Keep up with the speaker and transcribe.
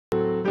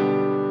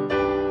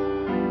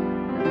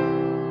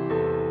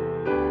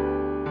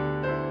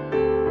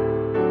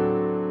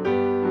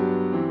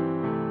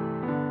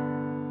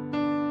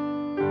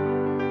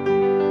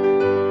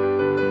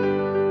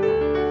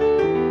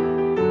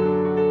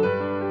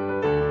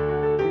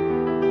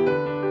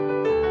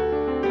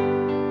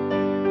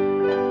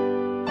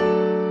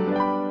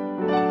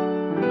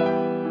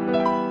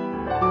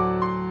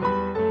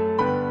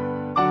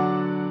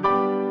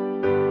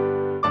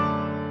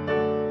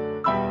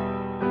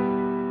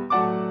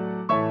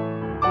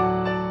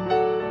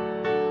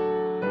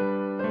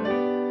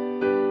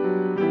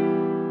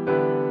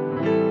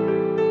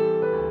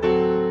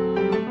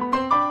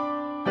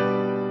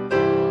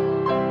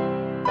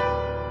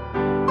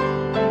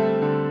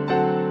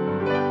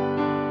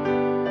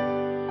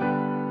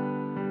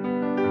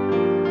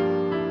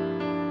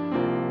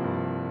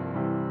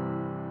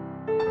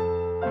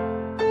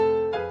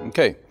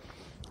Okay.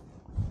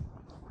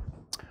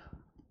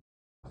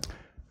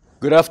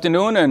 Good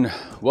afternoon and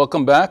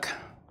welcome back.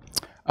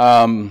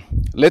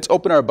 Let's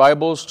open our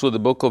Bibles to the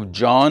book of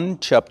John,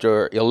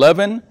 chapter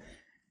 11.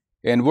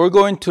 And we're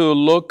going to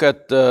look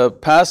at the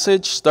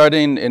passage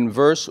starting in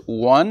verse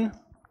 1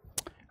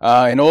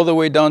 and all the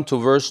way down to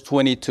verse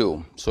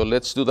 22. So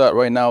let's do that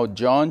right now.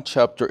 John,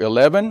 chapter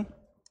 11,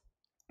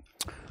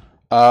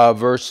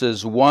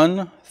 verses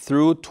 1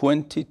 through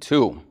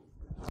 22.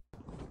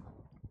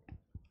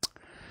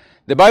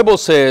 The Bible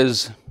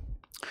says,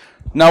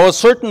 "Now a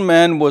certain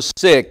man was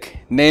sick,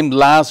 named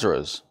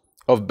Lazarus,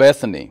 of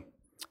Bethany,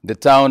 the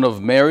town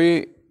of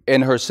Mary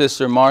and her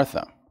sister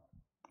Martha.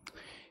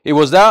 It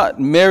was that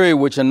Mary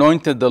which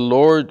anointed the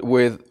Lord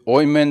with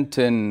ointment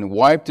and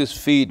wiped his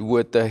feet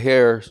with the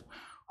hair,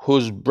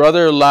 whose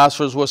brother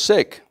Lazarus was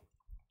sick.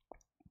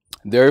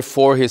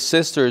 Therefore his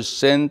sisters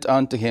sent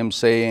unto him,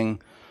 saying,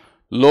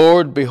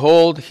 Lord,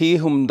 behold, he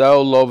whom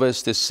thou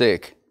lovest is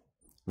sick."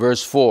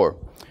 Verse 4.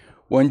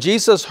 When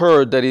Jesus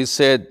heard that, he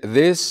said,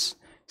 "This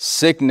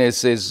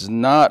sickness is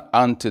not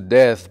unto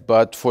death,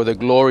 but for the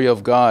glory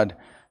of God,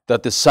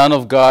 that the Son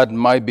of God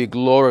might be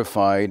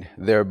glorified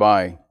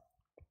thereby."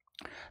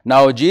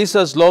 Now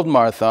Jesus loved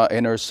Martha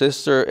and her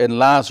sister and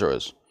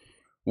Lazarus.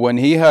 When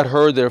he had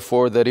heard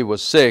therefore that he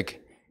was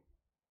sick,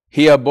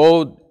 he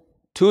abode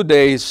 2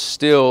 days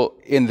still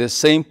in the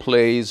same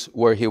place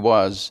where he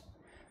was.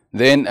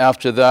 Then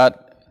after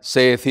that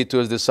saith he to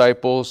his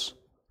disciples,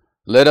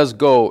 "Let us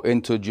go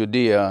into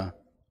Judea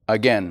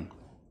again."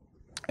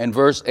 And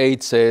verse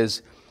 8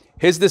 says,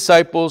 "His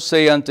disciples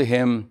say unto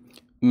him,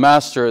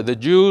 Master, the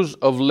Jews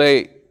of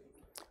late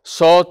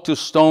sought to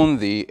stone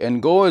thee,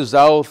 and goest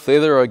thou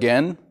thither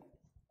again?"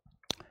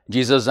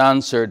 Jesus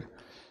answered,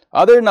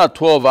 "Are there not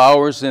 12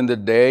 hours in the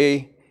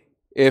day?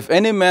 If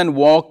any man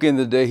walk in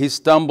the day, he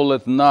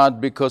stumbleth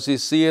not, because he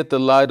seeth the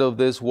light of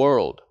this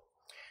world.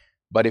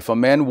 But if a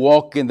man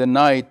walk in the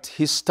night,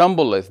 he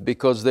stumbleth,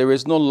 because there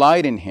is no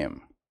light in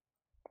him.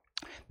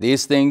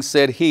 These things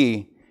said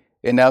he,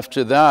 and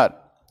after that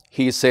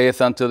he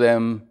saith unto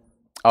them,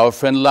 Our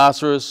friend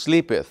Lazarus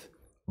sleepeth,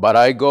 but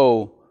I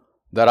go,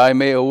 that I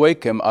may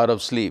awake him out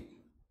of sleep.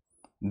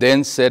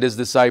 Then said his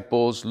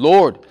disciples,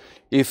 Lord,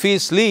 if he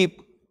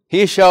sleep,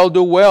 he shall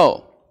do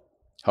well.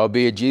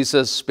 Howbeit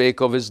Jesus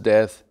spake of his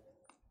death,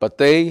 but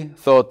they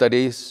thought that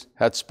he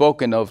had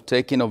spoken of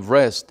taking of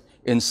rest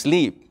in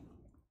sleep.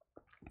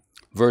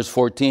 Verse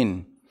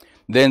 14,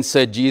 Then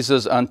said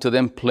Jesus unto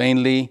them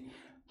plainly,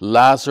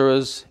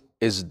 Lazarus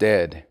is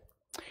dead.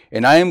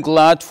 And I am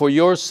glad for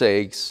your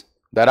sakes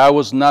that I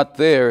was not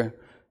there,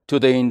 to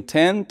the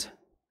intent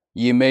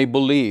ye may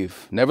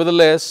believe.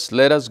 Nevertheless,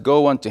 let us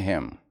go unto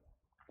him.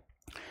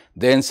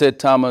 Then said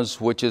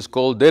Thomas, which is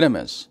called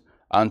Didymus,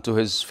 unto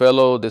his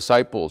fellow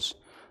disciples,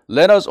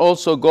 Let us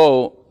also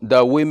go,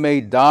 that we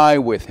may die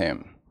with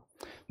him.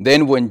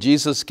 Then when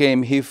Jesus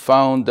came, he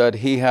found that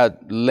he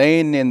had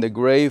lain in the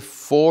grave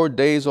 4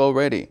 days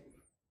already.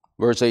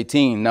 Verse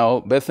 18, Now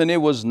Bethany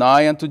was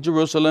nigh unto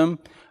Jerusalem,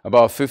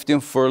 about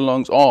 15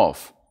 furlongs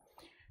off.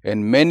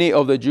 And many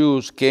of the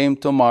Jews came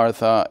to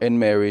Martha and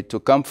Mary to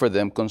comfort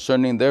them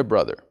concerning their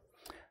brother.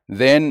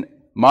 Then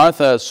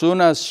Martha, as soon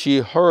as she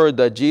heard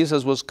that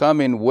Jesus was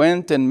coming,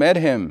 went and met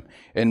him,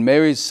 and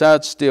Mary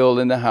sat still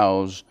in the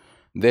house.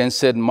 Then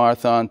said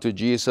Martha unto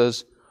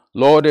Jesus,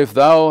 Lord, if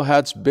thou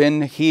hadst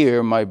been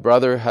here, my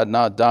brother had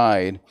not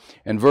died.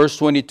 And verse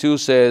 22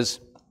 says,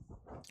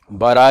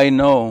 But I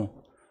know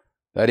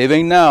that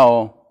even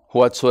now,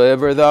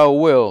 whatsoever thou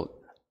wilt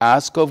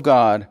ask of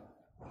God,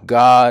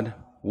 God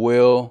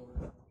will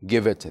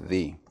give it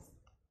thee.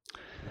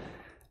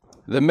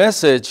 The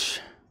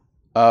message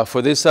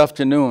for this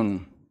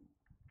afternoon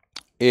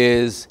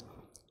is,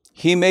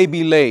 he may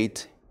be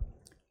late,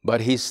 but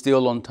he's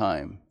still on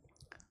time.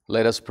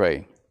 Let us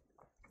pray.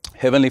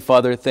 Heavenly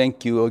Father,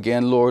 thank you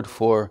again, Lord,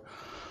 for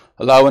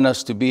allowing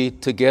us to be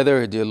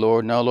together, dear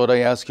Lord. Now, Lord, I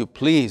ask you,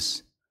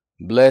 please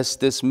bless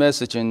this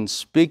message and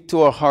speak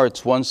to our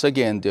hearts once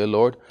again, dear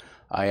Lord.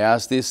 I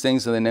ask these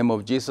things in the name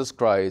of Jesus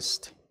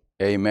Christ.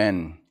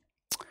 Amen.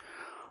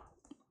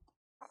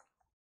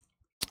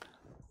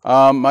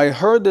 I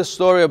heard this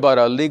story about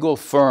a legal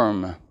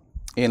firm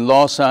in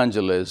Los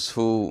Angeles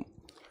who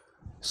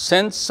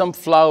sent some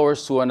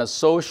flowers to an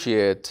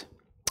associate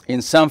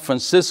in San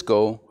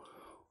Francisco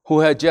who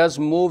had just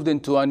moved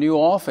into a new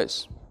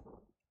office.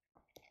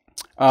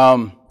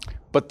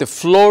 But the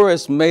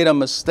florist made a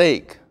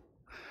mistake.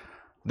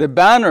 The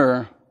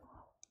banner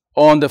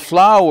on the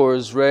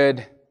flowers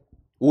read,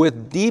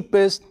 "With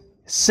deepest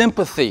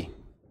sympathy."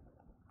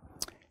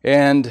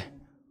 And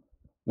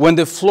when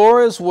the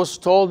florist was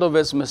told of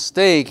his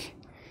mistake,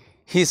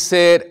 he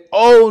said,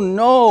 "Oh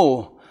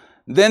no."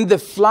 Then the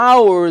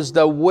flowers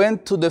that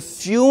went to the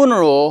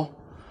funeral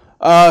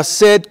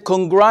said,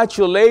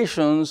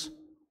 "Congratulations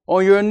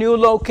on your new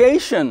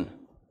location."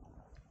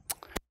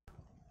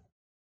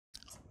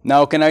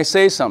 Now, can I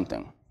say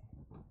something?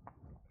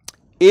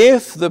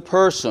 If the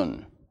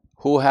person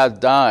who had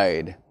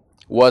died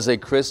was a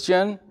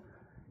Christian,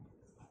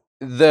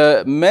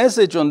 the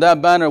message on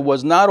that banner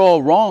was not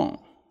all wrong.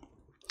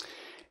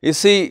 You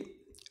see,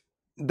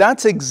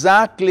 that's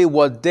exactly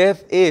what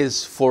death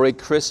is for a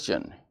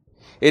Christian.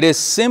 It is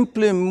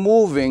simply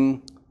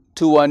moving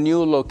to a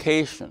new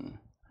location.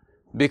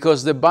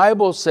 Because the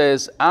Bible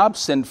says,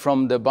 absent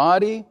from the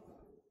body,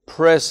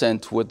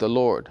 present with the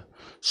Lord.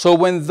 So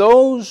when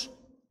those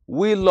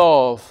we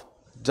love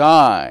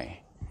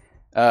die,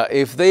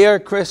 if they are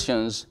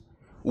Christians,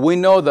 we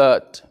know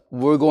that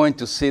we're going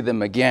to see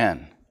them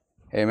again.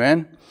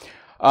 Amen?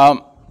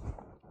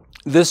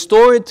 The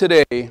story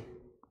today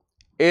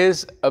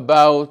is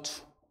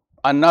about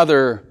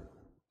another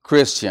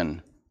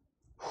Christian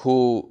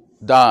who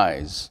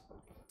dies.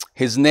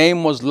 His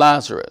name was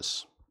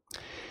Lazarus.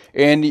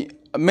 And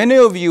many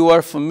of you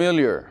are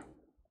familiar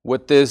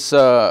with this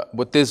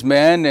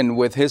man and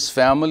with his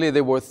family.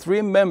 There were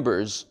 3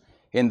 members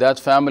in that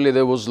family.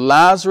 There was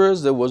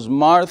Lazarus, there was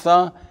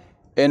Martha,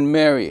 and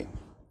Mary.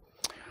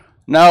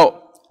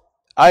 Now,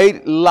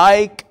 I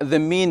like the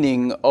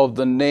meaning of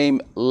the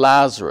name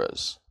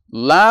Lazarus.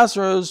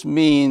 Lazarus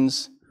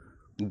means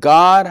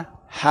God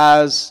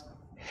has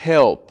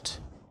helped.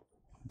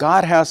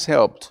 God has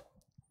helped.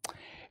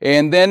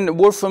 And then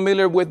we're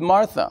familiar with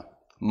Martha.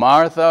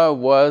 Martha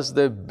was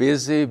the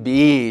busy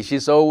bee.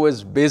 She's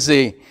always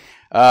busy.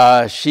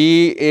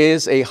 She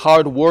is a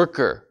hard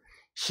worker.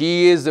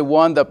 She is the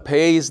one that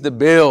pays the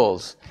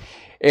bills.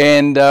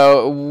 And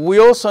we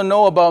also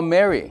know about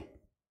Mary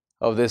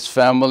of this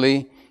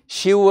family.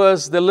 She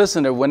was the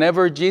listener.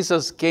 Whenever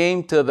Jesus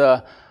came to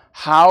the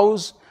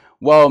house,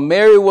 while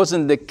Mary was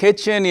in the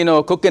kitchen,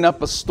 cooking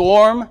up a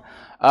storm,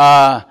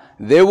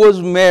 there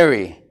was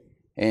Mary.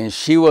 And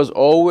she was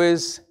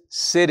always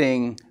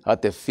sitting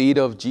at the feet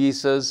of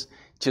Jesus,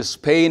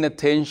 just paying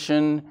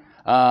attention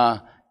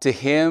to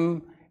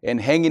him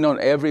and hanging on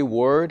every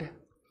word.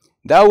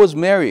 That was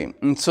Mary.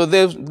 And so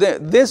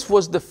this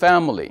was the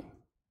family.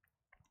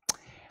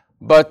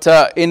 But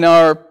in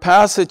our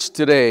passage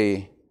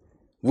today,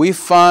 we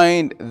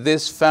find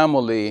this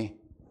family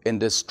in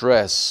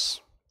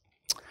distress.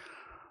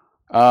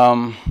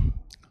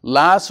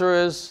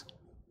 Lazarus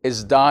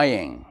is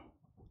dying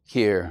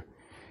here.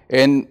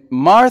 And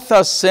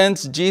Martha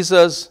sends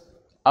Jesus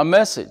a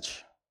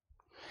message.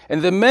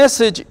 And the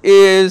message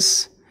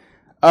is,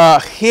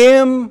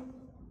 him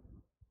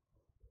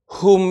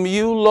whom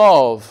you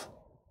love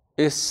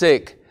is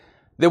sick.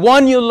 The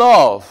one you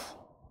love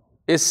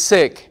is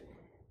sick.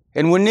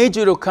 And we need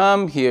you to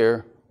come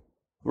here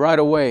right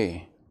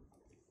away.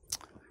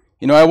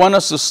 I want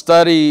us to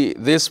study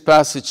this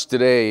passage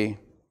today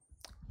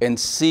and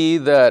see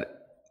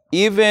that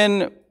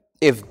even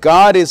if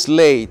God is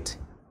late,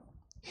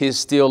 He's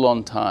still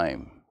on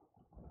time.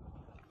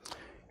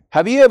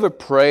 Have you ever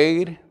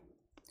prayed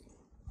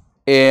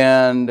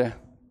and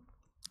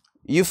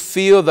you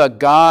feel that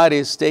God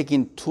is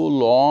taking too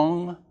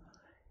long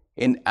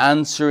in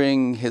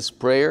answering His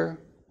prayer?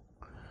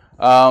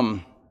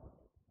 Have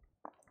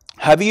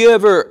you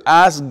ever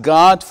asked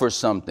God for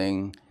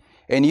something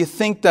and you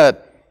think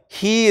that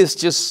He is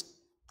just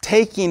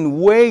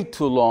taking way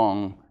too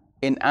long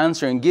in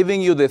answering, giving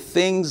you the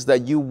things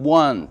that you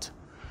want?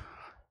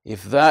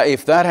 If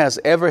that has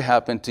ever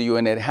happened to you,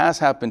 and it has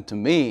happened to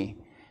me,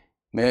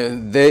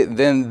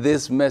 then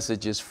this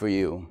message is for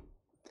you.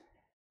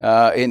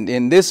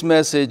 In this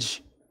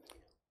message,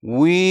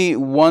 we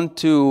want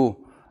to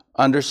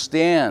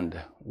understand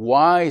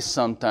why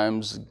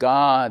sometimes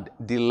God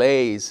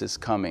delays His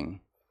coming.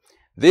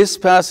 This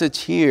passage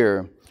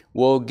here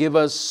will give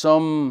us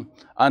some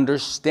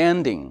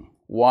understanding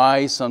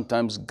why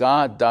sometimes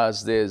God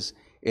does this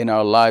in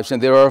our lives.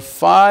 And there are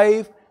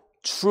 5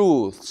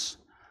 truths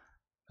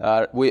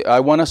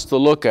I want us to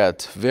look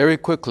at very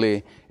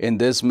quickly in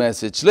this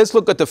message. Let's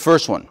look at the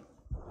first one.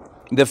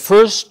 The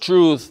first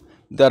truth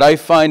that I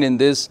find in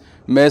this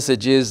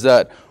message is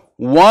that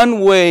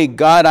one way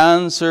God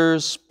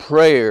answers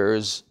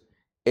prayers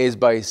is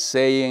by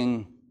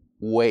saying,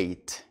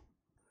 wait.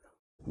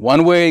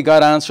 One way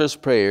God answers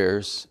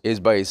prayers is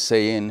by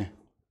saying,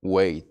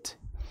 wait.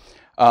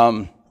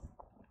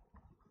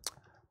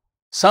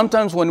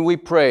 Sometimes when we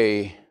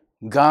pray,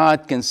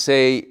 God can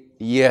say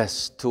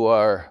yes to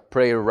our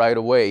prayer right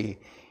away.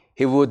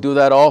 He would do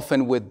that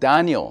often with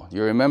Daniel.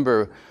 You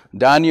remember,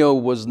 Daniel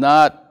was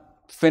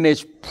not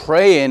finished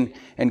praying,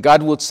 and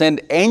God would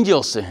send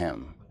angels to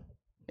him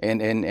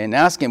and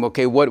ask him,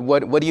 okay,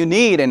 what do you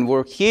need? And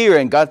we're here,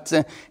 and God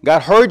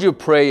heard you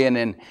praying,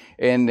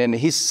 and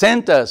He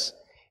sent us.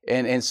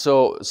 And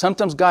so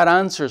sometimes God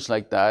answers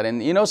like that.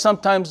 And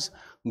sometimes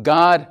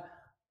God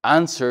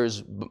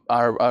answers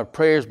our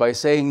prayers by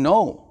saying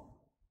no.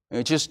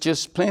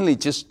 Just plainly,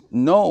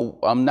 no,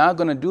 I'm not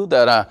going to do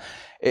that.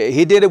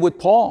 He did it with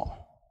Paul.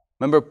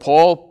 Remember,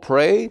 Paul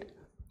prayed.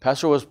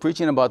 Pastor was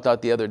preaching about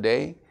that the other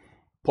day.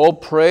 Paul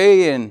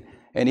prayed,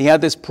 and he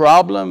had this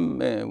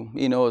problem,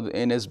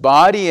 in his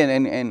body.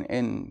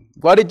 And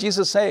what did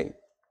Jesus say?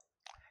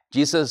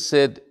 Jesus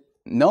said,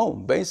 no,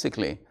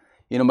 basically.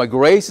 My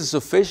grace is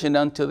sufficient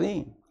unto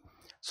thee.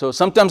 So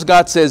sometimes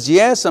God says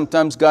yes,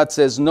 sometimes God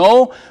says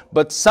no,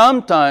 but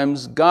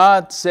sometimes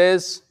God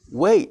says,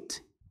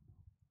 wait.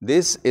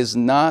 This is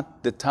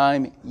not the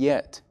time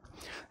yet.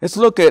 Let's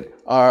look at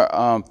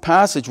our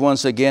passage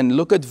once again.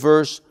 Look at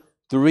verse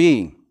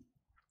 3.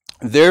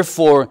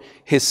 Therefore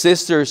his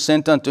sister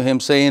sent unto him,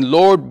 saying,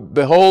 Lord,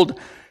 behold,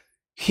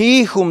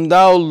 he whom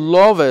thou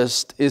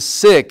lovest is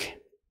sick.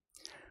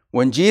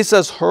 When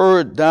Jesus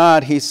heard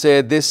that, he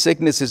said, This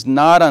sickness is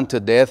not unto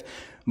death,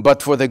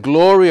 but for the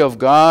glory of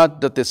God,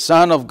 that the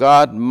Son of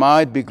God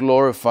might be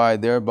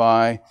glorified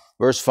thereby.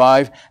 Verse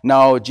 5,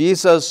 Now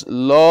Jesus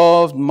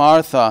loved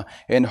Martha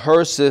and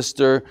her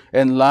sister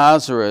and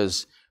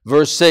Lazarus.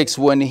 Verse 6,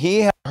 When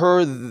he had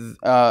heard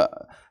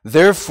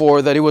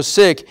therefore that he was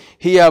sick,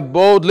 he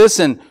abode,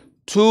 listen,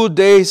 2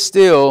 days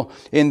still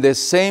in the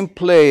same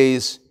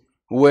place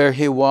where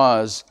he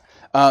was.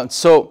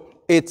 So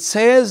it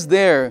says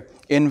there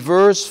in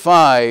verse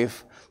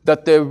 5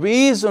 that the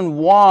reason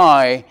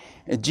why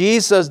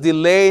Jesus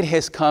delayed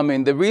his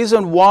coming, the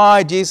reason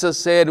why Jesus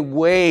said,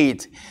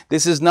 wait,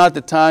 this is not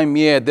the time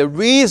yet, the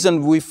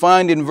reason we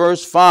find in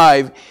verse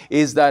 5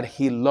 is that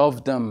he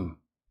loved them.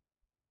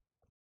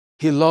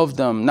 He loved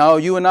them. Now,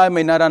 you and I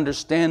may not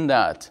understand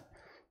that.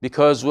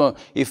 Because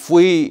if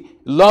we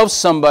love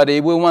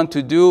somebody, we want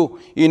to do,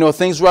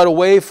 things right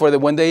away for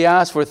them when they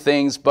ask for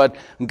things. But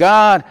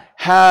God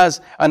has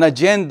an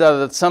agenda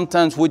that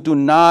sometimes we do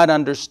not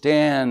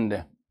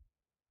understand.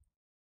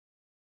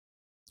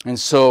 And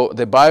so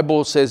the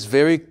Bible says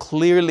very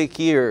clearly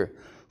here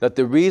that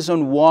the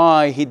reason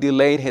why he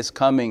delayed his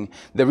coming,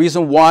 the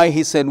reason why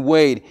he said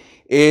wait,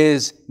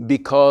 is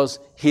because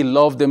he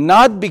loved them.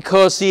 Not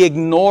because he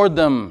ignored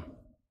them.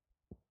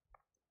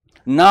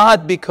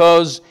 Not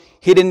because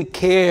he didn't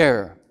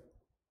care,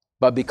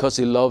 but because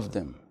he loved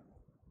them.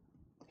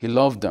 He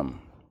loved them.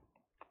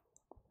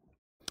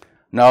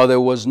 Now,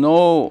 there was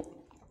no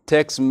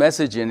text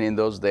messaging in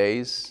those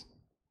days,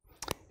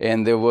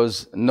 and there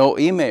was no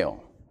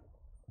email.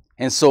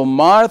 And so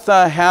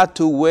Martha had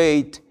to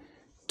wait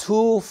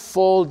 2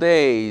 full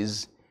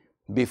days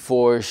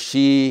before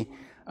she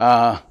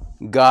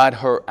got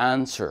her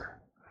answer.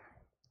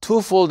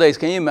 2 full days.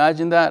 Can you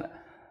imagine that?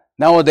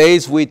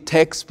 Nowadays, we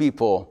text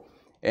people.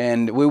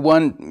 And we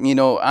want,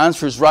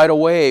 answers right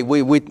away.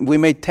 We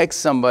may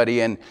text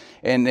somebody and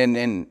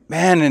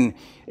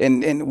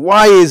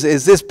why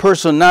is this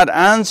person not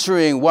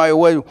answering?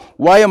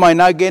 Why am I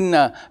not getting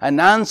an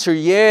answer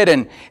yet?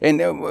 And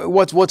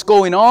what's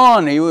going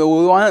on? We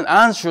want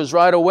answers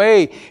right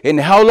away. And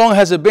how long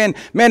has it been?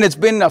 Man, it's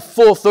been a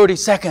full 30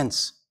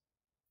 seconds.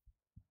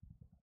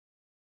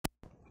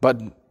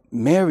 But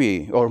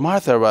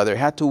Martha rather,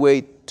 had to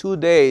wait 2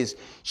 days.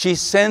 She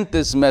sent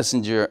this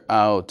messenger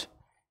out.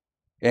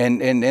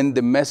 And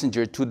the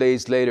messenger 2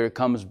 days later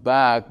comes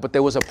back, but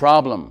there was a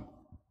problem.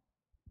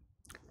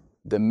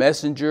 The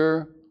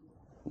messenger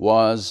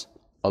was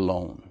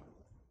alone.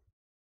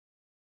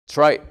 That's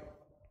right.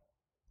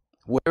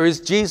 Where is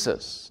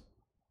Jesus?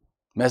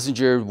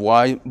 Messenger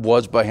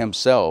was by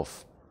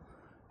himself.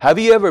 Have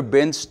you ever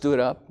been stood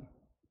up?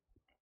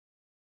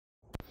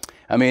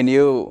 I mean,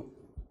 you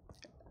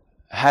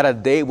had a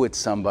date with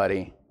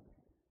somebody,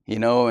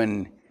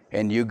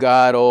 and you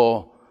got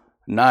all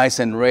nice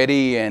and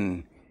ready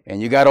and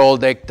you got all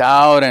decked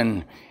out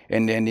and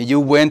you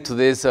went to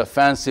this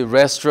fancy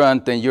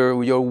restaurant and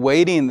you're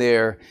waiting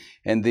there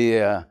and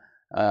the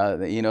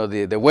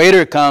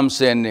waiter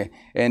comes and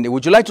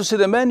would you like to see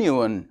the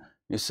menu? And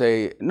you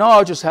say, no,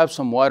 I'll just have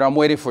some water. I'm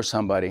waiting for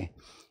somebody.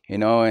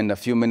 And a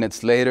few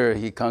minutes later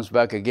he comes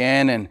back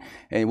again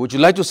and would you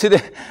like to see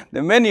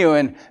the menu?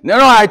 And no,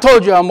 I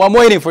told you I'm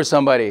waiting for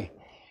somebody.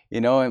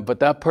 But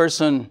that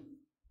person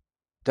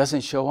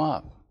doesn't show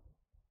up.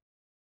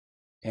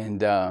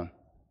 And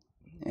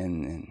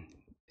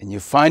you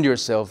find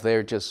yourself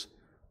there just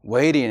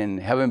waiting and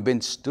haven't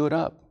been stood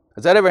up.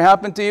 Has that ever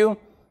happened to you?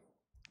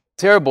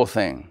 Terrible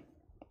thing,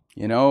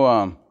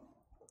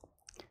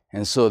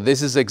 And so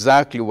this is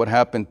exactly what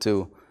happened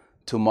to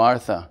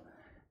Martha.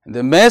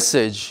 The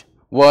message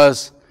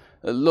was,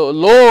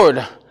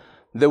 Lord,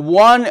 the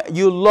one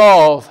you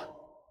love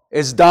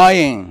is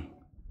dying.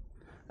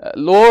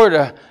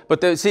 Lord,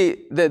 but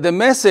the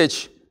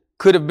message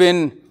could have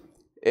been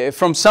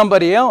from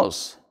somebody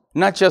else.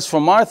 Not just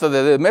from Martha.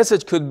 The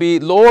message could be,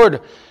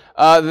 Lord,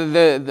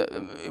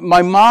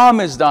 my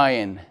mom is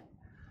dying.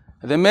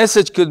 The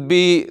message could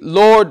be,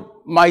 Lord,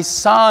 my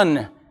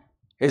son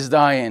is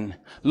dying.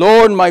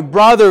 Lord, my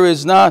brother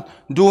is not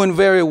doing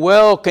very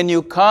well. Can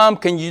you come?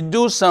 Can you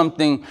do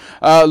something?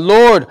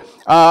 Lord,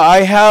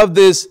 I have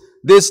this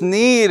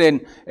need,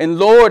 and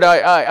Lord,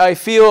 I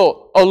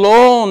feel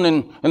alone,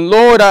 and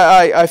Lord,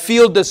 I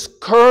feel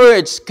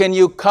discouraged. Can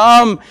you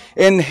come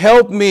and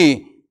help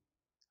me?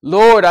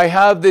 Lord, I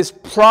have this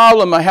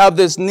problem, I have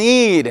this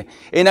need,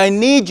 and I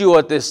need you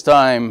at this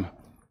time.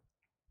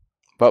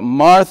 But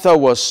Martha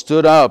was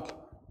stood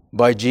up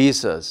by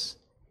Jesus.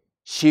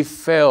 She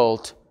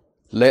felt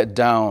let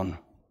down.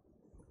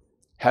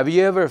 Have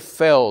you ever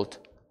felt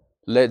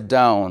let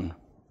down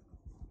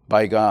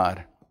by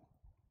God?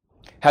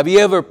 Have you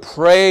ever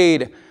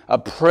prayed a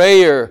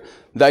prayer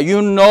that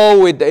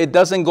it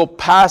doesn't go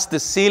past the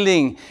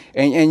ceiling,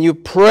 and you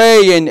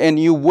pray and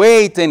you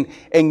wait and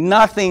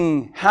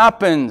nothing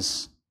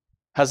happens?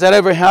 Has that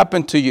ever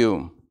happened to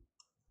you?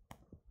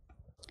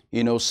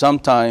 You know,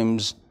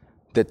 sometimes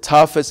the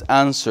toughest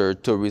answer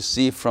to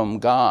receive from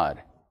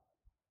God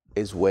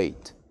is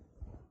wait.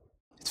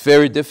 It's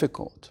very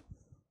difficult.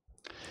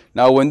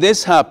 Now, when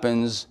this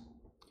happens,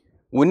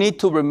 we need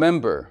to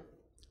remember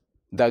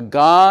that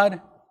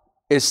God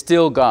is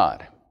still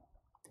God.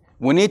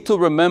 We need to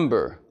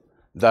remember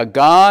that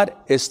God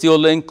is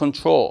still in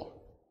control.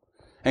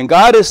 And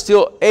God is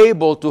still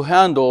able to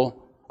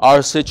handle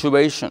our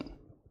situation.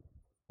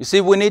 You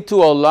see, we need to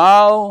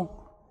allow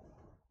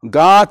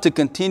God to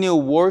continue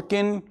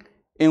working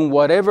in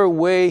whatever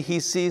way He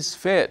sees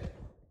fit,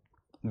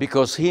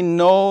 because He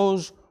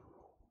knows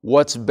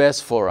what's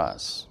best for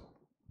us.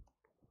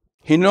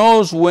 He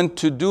knows when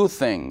to do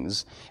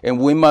things, and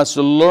we must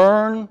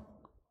learn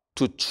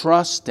to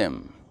trust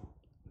Him.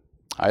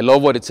 I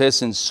love what it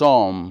says in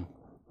Psalm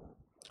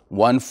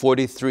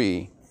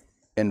 143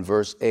 and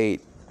verse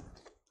 8.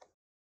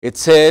 It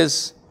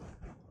says,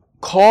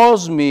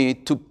 "Cause me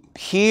to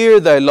hear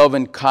thy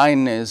loving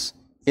kindness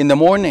in the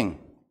morning,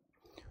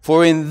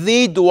 for in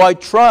thee do I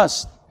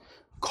trust.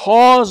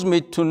 Cause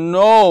me to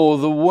know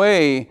the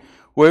way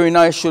wherein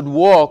I should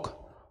walk,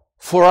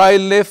 for I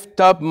lift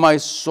up my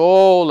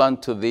soul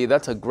unto thee."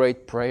 That's a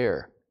great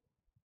prayer,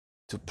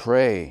 to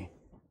pray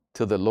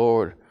to the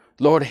Lord.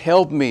 Lord,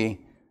 help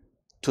me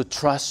to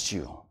trust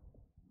you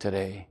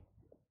today.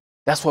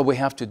 That's what we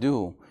have to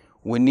do.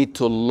 We need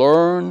to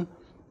learn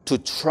to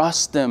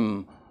trust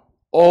Him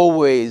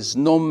always,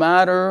 no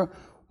matter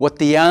what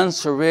the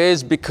answer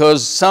is,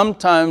 because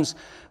sometimes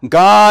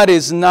God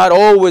is not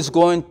always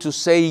going to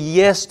say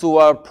yes to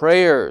our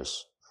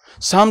prayers.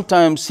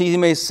 Sometimes He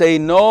may say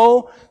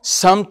no.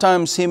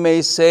 Sometimes He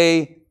may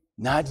say,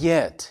 not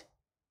yet.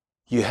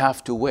 You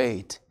have to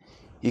wait.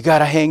 You got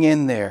to hang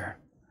in there.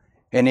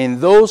 And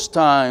in those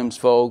times,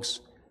 folks,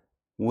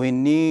 we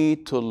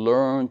need to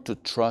learn to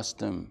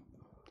trust Him.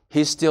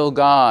 He's still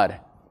God,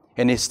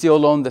 and He's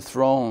still on the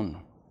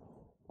throne.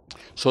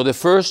 So the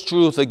first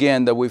truth,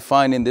 again, that we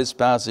find in this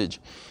passage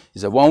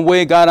is that one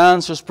way God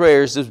answers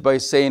prayers is by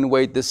saying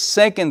wait. The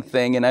second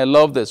thing, and I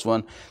love this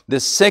one, the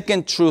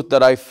second truth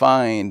that I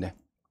find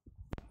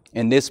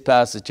in this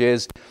passage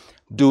is,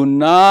 do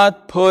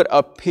not put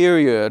a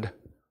period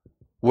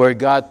where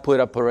God put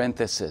a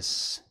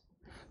parenthesis.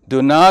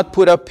 Do not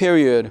put a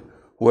period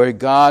where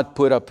God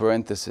put a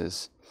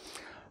parenthesis.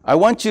 I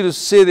want you to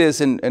see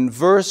this in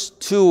verse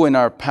 2 in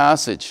our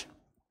passage.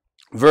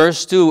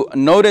 Verse 2,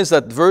 notice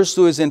that verse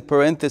 2 is in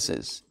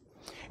parentheses.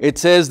 It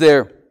says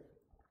there,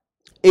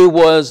 "It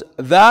was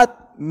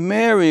that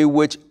Mary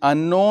which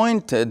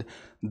anointed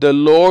the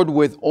Lord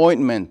with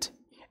ointment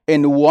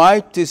and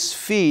wiped His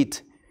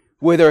feet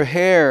with her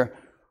hair,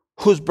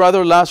 whose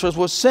brother Lazarus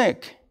was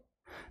sick."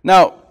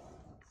 Now,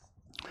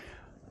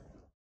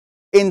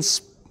 in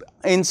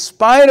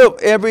spite of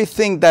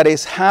everything that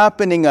is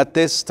happening at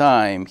this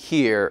time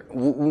here,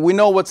 we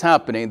know what's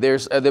happening.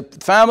 There's the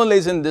family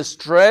is in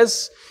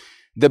distress.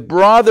 The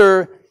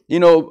brother,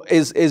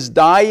 is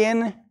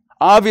dying.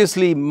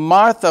 Obviously,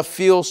 Martha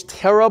feels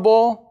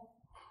terrible.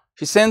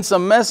 She sends a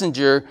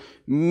messenger.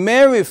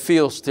 Mary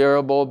feels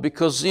terrible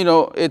because,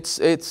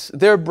 it's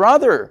their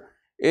brother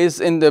is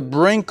in the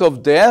brink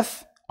of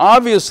death.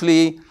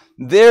 Obviously,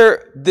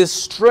 they're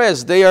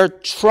distressed. They are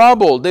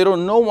troubled. They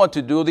don't know what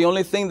to do. The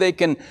only thing they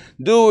can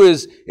do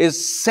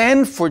is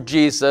send for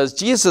Jesus.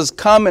 Jesus,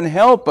 come and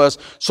help us.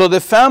 So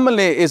the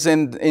family is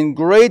in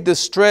great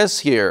distress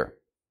here.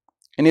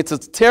 And it's a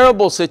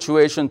terrible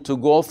situation to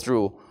go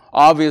through.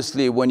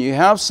 Obviously, when you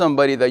have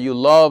somebody that you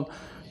love,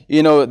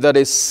 that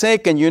is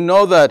sick, and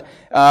that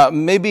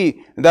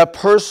maybe that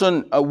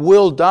person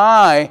will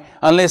die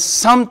unless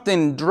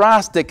something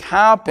drastic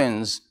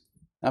happens,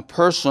 that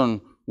person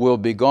will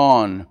be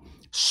gone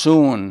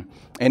soon.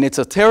 And it's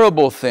a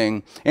terrible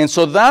thing. And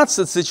so that's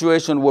the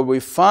situation where we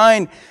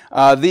find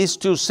these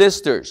two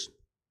sisters.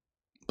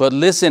 But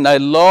listen, I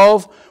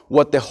love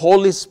what the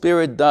Holy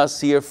Spirit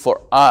does here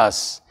for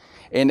us.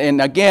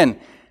 And again,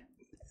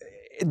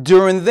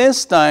 during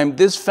this time,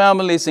 this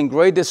family is in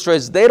great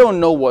distress. They don't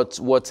know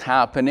what's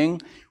happening.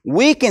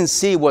 We can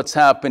see what's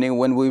happening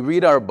when we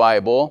read our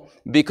Bible,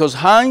 because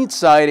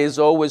hindsight is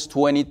always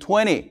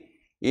 20/20.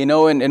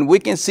 And we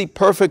can see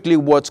perfectly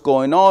what's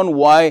going on,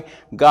 why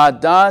God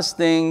does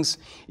things.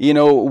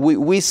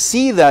 We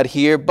see that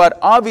here, but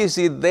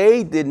obviously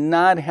they did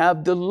not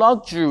have the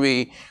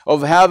luxury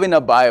of having a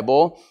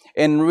Bible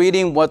and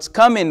reading what's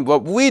coming,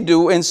 what we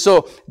do. And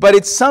so, but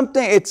it's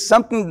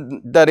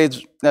something that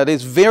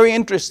is very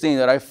interesting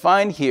that I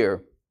find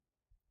here.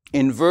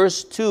 In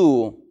verse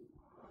 2,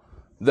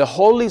 the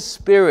Holy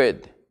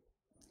Spirit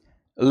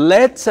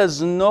lets us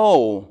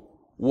know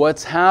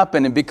what's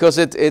happening, because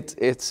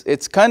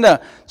it's kind of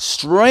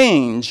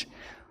strange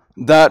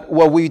that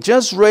what we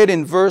just read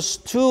in verse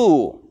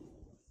 2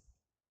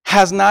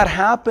 has not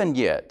happened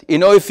yet.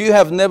 If you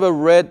have never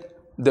read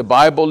the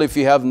Bible, if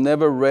you have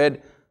never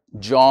read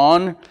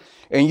John,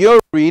 and you're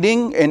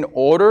reading in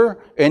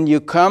order, and you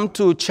come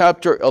to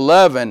chapter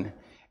 11,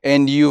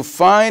 and you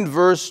find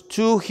verse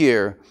 2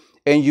 here,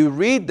 and you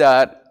read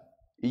that,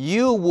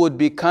 you would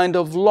be kind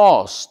of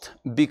lost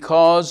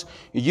because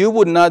you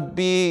would not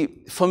be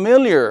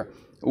familiar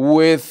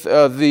with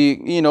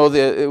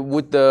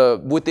with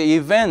the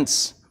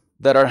events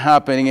that are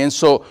happening. And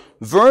so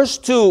verse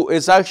 2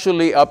 is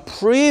actually a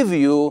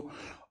preview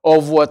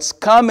of what's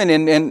coming,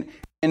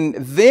 and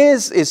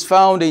this is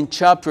found in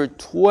chapter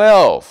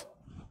 12.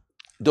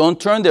 Don't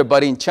turn there,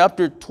 but in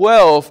chapter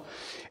 12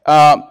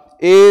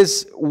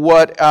 is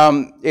what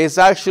is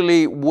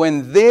actually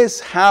when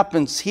this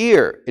happens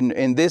here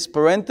in this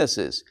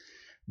parenthesis.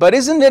 But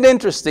isn't it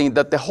interesting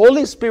that the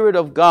Holy Spirit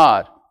of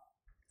God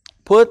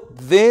put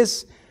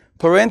this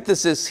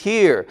parenthesis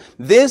here,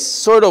 this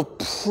sort of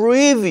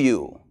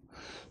preview,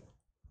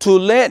 to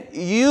let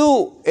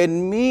you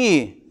and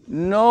me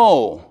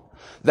know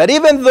that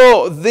even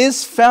though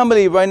this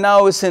family right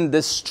now is in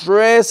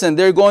distress and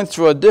they're going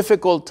through a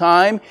difficult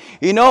time,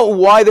 you know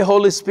why the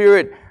Holy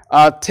Spirit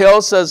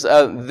tells us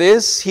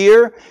this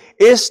here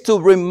is to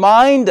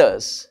remind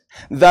us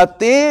that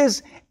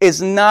this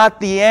is not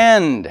the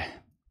end.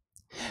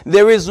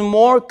 There is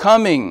more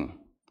coming.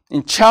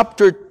 In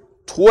chapter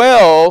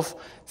 12,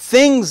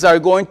 things are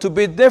going to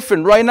be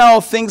different. Right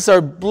now, things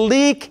are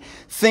bleak.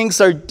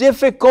 Things are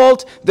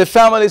difficult. The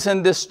family is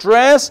in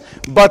distress.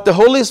 But the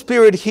Holy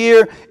Spirit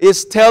here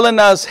is telling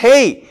us,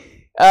 hey,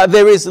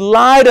 there is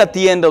light at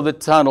the end of the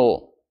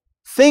tunnel.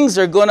 Things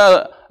are going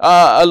to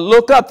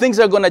look up. Things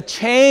are going to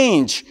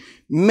change.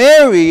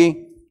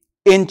 Mary,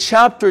 in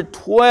chapter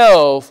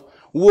 12,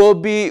 will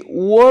be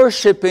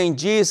worshiping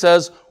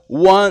Jesus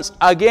once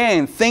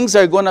again. Things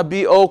are going to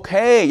be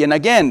okay. And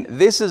again,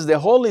 this is the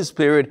Holy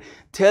Spirit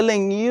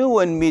telling you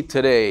and me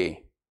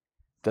today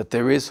that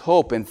there is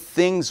hope and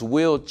things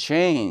will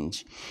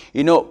change.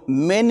 You know,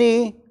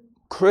 many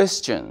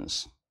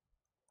Christians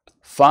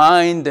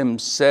find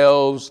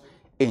themselves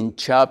in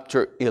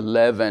chapter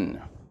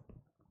 11.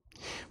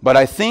 But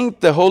I think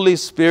the Holy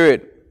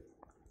Spirit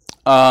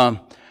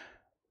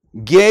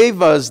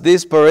gave us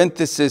this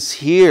parenthesis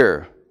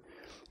here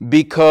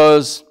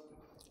because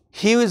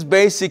He was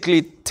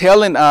basically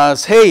telling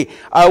us, hey,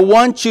 I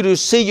want you to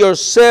see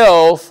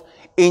yourself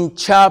in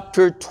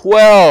chapter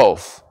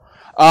 12.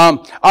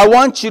 I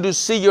want you to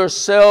see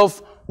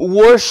yourself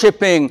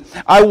worshiping.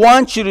 I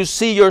want you to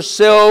see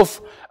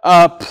yourself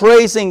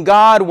praising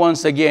God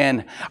once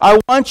again. I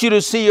want you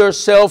to see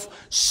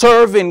yourself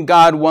serving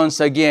God once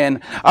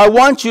again. I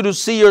want you to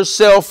see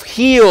yourself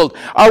healed.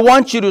 I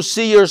want you to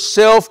see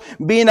yourself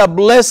being a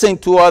blessing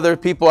to other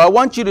people. I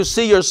want you to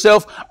see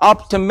yourself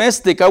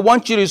optimistic. I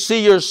want you to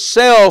see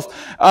yourself,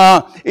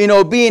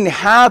 being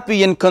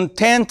happy and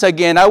content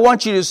again. I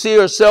want you to see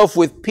yourself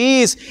with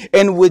peace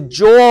and with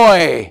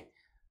joy.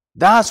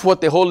 That's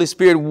what the Holy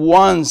Spirit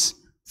wants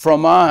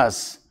from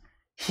us.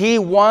 He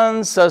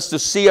wants us to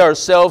see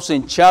ourselves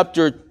in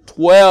chapter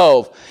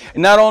 12.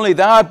 And not only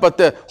that, but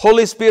the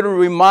Holy Spirit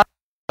reminds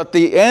us that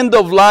the end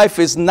of life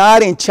is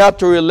not in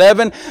chapter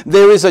 11.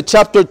 There is a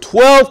chapter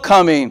 12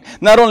 coming.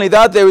 Not only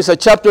that, there is a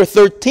chapter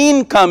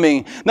 13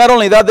 coming. Not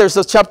only that, there's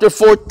a chapter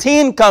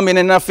 14 coming,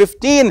 and a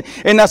 15,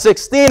 and a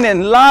 16,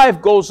 and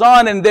life goes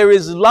on, and there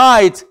is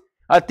light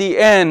at the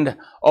end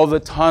of the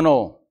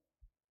tunnel.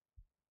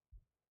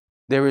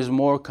 There is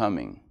more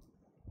coming.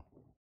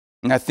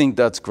 And I think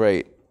that's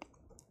great.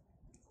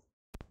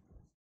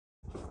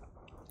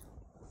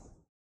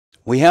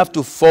 We have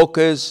to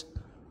focus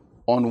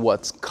on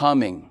what's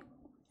coming,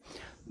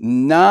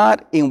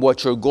 not in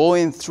what you're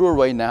going through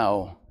right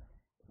now,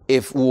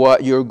 if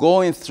what you're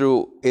going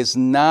through is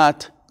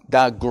not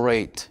that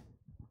great.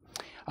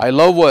 I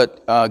love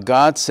what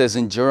God says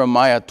in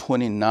Jeremiah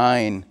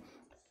 29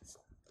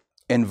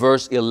 in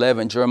verse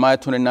 11. Jeremiah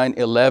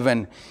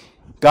 29:11.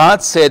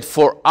 God said,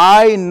 "For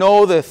I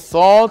know the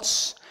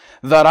thoughts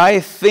that I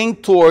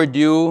think toward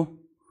you,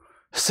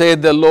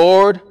 said the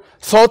Lord,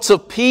 thoughts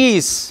of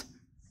peace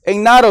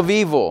and not of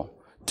evil,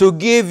 to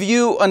give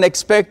you an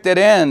expected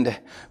end."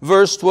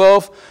 Verse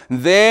 12,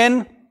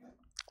 "Then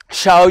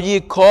shall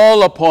ye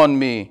call upon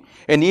me,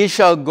 and ye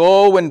shall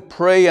go and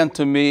pray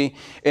unto me,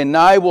 and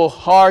I will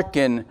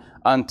hearken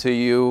unto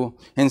you."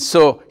 And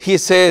so he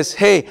says,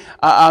 hey,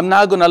 I'm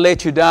not going to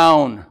let you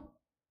down.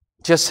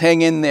 Just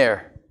hang in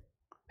there.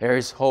 There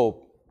is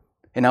hope,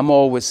 and I'm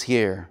always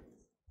here.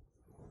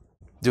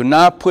 Do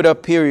not put a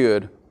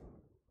period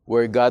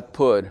where God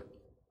put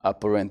a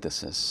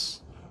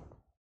parenthesis.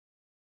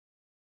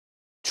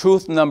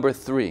 Truth number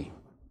 3.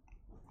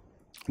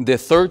 The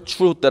third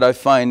truth that I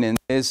find in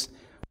this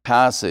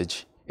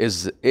passage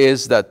is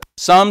that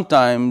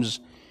sometimes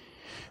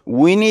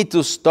we need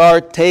to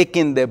start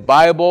taking the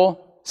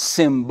Bible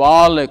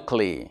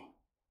symbolically.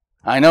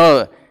 I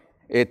know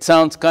it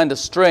sounds kind of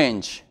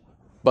strange,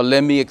 but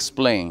let me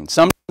explain.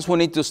 Sometimes we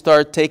need to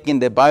start taking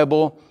the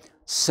Bible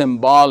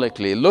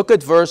symbolically. Look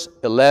at verse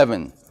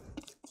 11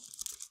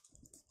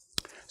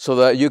 so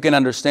that you can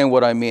understand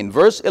what I mean.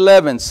 Verse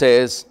 11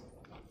 says,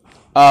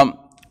 verse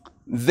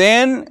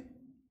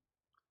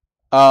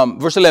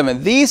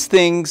 11, "These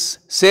things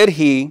said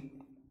he,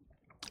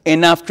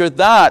 and after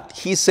that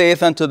he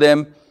saith unto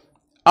them,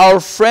 Our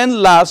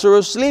friend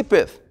Lazarus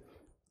sleepeth,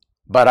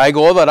 but I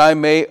go that I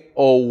may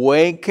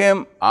awake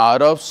him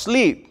out of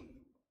sleep.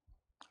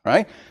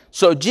 Right?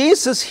 So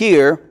Jesus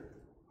here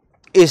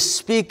is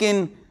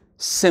speaking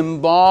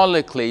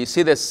symbolically. You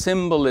see the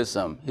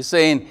symbolism. He's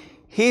saying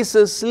he's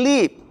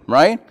asleep,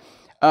 right?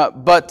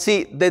 But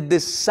see, the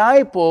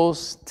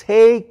disciples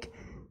take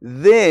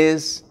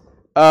this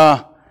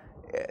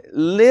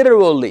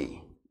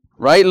literally,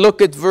 right?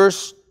 Look at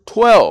verse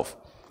 12.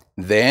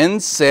 Then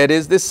said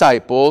his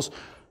disciples,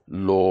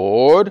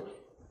 Lord,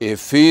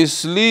 if he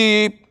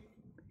sleep,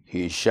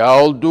 he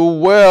shall do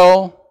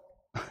well.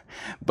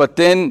 But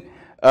then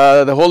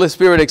the Holy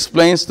Spirit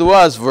explains to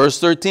us, verse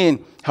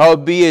 13,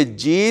 howbeit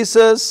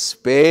Jesus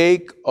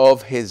spake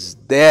of his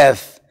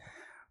death,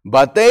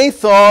 but they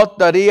thought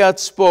that he had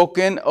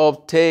spoken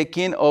of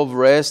taking of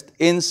rest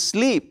in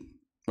sleep,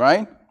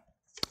 right?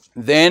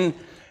 Then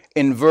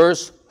in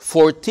verse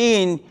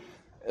 14,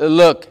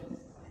 look,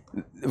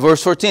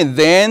 verse 14,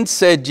 then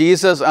said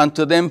Jesus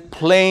unto them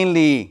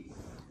plainly,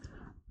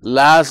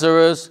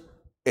 Lazarus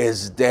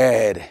is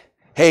dead.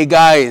 Hey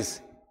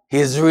guys,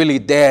 he's really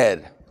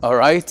dead, all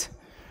right?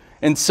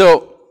 And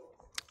so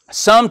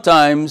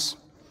sometimes,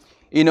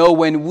 you know,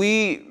 when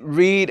we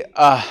read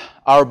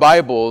our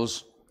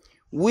Bibles,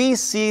 we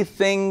see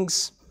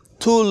things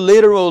too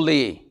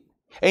literally.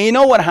 And you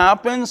know what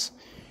happens?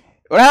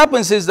 What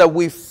happens is that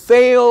we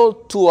fail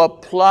to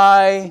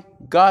apply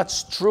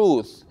God's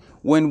truth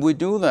when we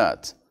do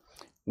that.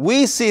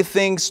 We see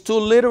things too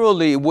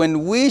literally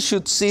when we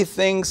should see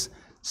things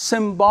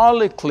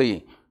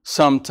symbolically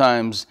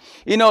sometimes.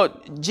 You know,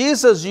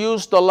 Jesus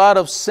used a lot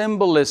of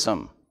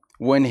symbolism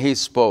when he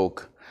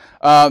spoke.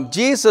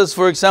 Jesus,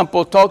 for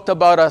example, talked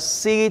about a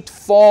seed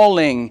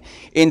falling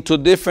into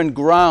different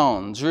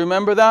grounds.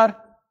 Remember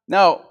that?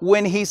 Now,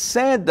 when he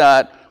said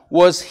that,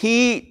 was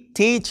he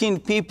teaching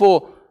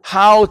people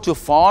how to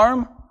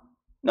farm?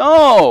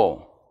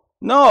 No.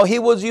 No, he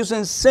was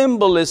using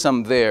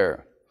symbolism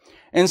there.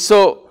 And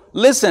so,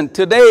 listen,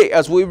 today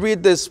as we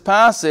read this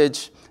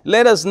passage,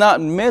 let us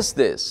not miss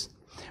this.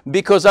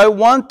 Because I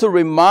want to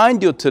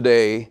remind you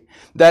today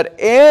that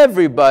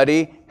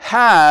everybody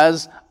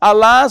has a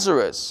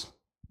Lazarus.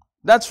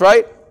 That's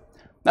right.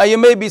 Now you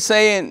may be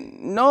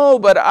saying, no,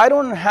 but I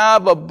don't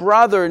have a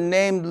brother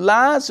named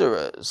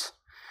Lazarus.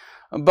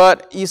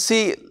 But you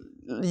see,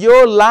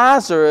 your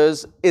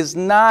Lazarus is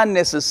not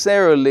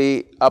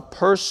necessarily a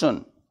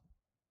person.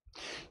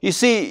 You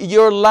see,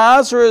 your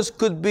Lazarus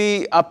could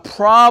be a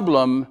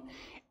problem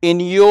in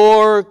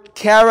your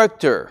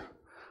character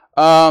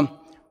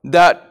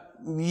that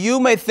you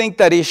may think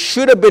that it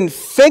should have been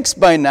fixed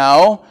by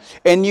now,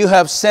 and you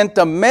have sent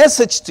a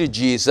message to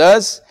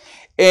Jesus,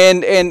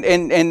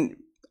 and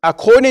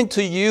according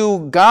to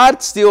you,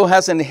 God still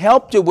hasn't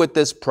helped you with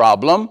this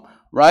problem,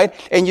 right?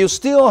 And you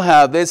still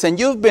have this, and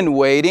you've been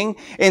waiting,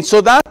 and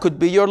so that could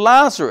be your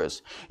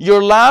Lazarus.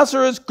 Your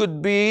Lazarus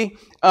could be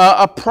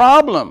a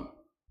problem,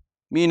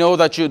 you know,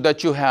 that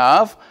you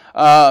have.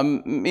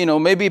 You know,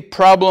 maybe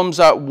problems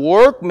at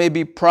work,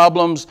 maybe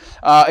problems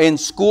in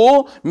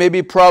school,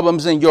 maybe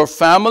problems in your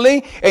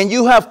family, and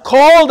you have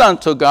called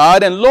unto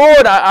God, and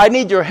Lord, I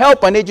need your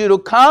help. I need you to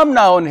come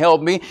now and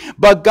help me.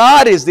 But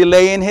God is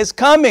delaying his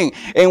coming.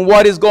 And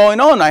what is going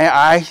on?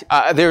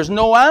 There's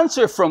no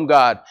answer from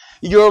God.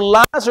 Your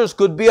Lazarus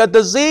could be a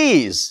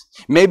disease.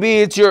 Maybe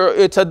it's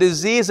a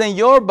disease in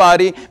your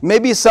body.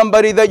 Maybe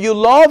somebody that you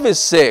love is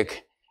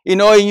sick. You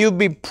know, and you've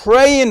been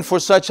praying for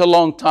such a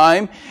long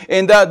time,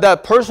 and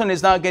that person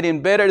is not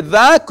getting better.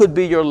 That could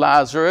be your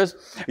Lazarus.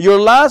 Your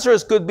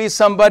Lazarus could be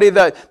somebody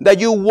that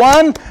you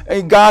want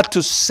God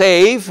to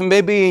save,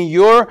 maybe in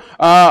your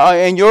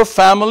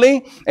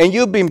family, and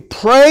you've been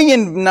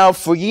praying now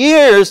for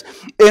years,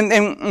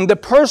 and the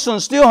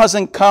person still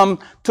hasn't come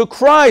to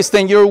Christ,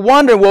 and you're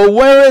wondering, well,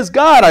 where is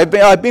God?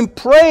 I've been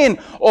praying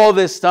all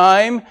this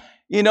time,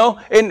 you know,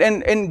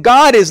 and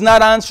God is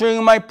not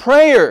answering my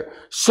prayer.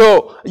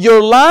 So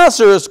your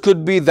Lazarus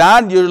could be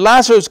that. Your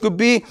Lazarus could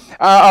be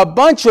a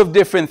bunch of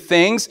different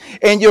things.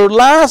 And your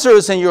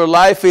Lazarus in your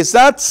life, is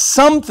that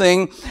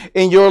something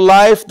in your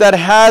life that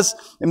has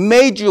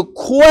made you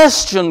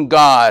question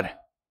God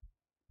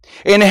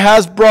and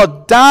has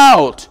brought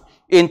doubt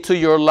into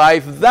your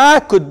life?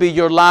 That could be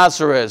your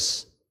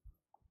Lazarus.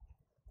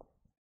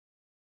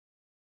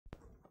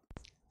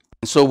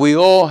 So we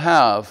all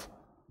have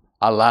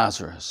a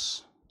Lazarus.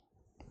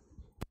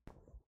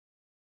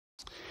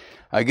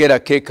 I get a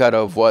kick out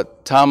of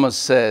what Thomas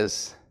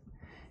says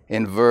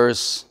in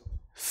verse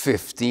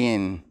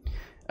 15.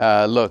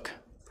 Look,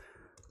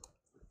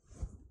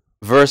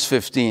 verse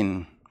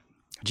 15.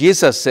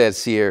 Jesus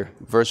says here,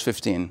 verse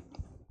 15,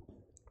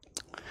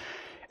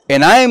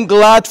 and I am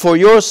glad for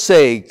your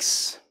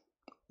sakes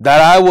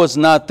that I was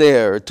not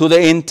there, to the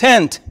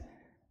intent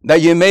that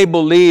you may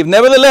believe.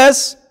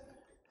 Nevertheless,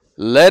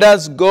 let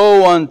us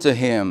go unto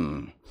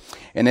him.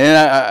 And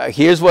then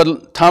here's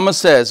what Thomas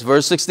says,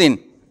 verse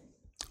 16.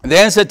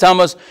 Then said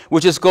Thomas,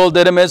 which is called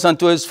Didymus,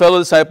 unto his fellow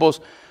disciples,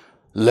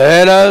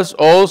 let us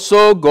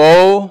also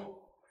go,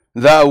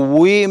 that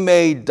we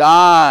may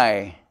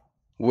die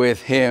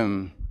with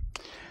him.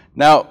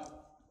 Now,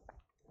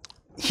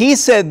 he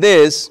said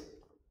this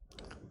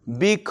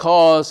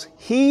because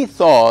he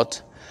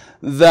thought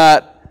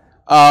that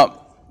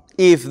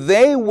if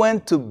they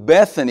went to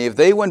Bethany, if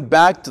they went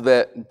back to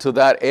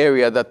that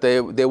area, that they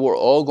were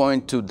all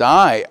going to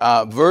die.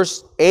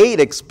 Verse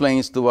 8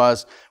 explains to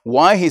us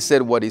why he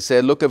said what he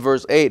said. Look at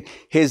verse 8.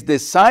 His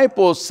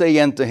disciples say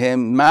unto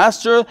him,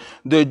 Master,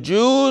 the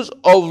Jews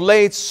of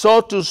late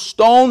sought to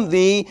stone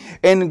thee,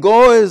 and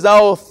goest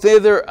thou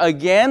thither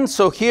again?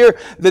 So here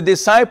the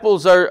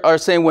disciples are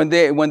saying, when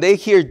they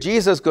hear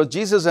Jesus, because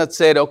Jesus had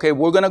said, okay,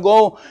 we're going to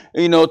go,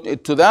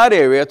 to that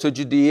area, to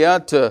Judea,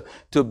 to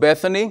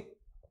Bethany.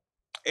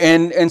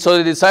 And so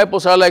the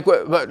disciples are like,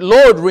 but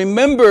Lord,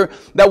 remember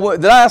that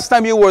the last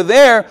time you were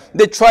there,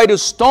 they tried to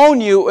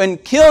stone you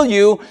and kill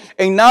you,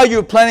 and now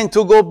you're planning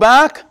to go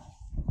back?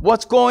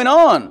 What's going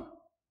on?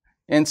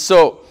 And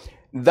so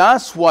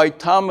that's why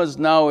Thomas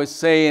now is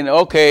saying,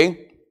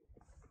 okay,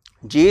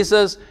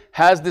 Jesus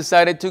has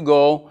decided to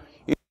go,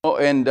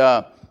 and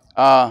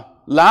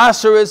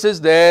Lazarus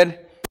is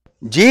dead.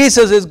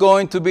 Jesus is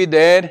going to be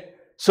dead.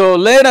 So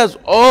let us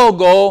all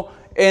go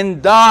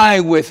and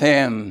die with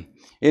him.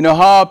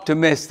 How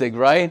optimistic,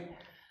 right?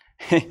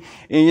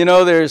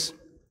 There's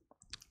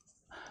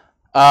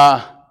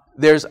a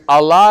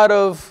lot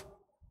of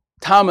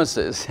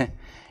Thomases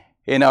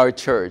in our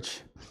church,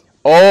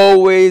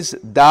 always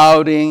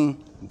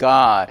doubting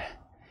God.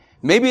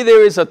 Maybe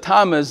there is a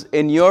Thomas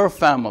in your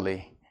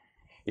family.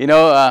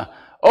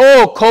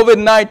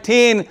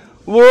 COVID-19,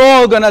 we're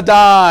all going to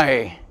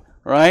die,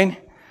 right?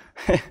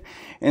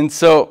 And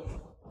so,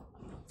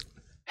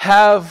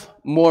 have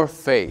more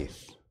faith.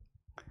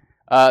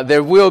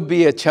 There will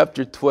be a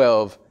chapter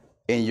 12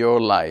 in your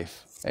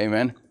life.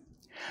 Amen.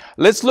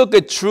 Let's look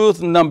at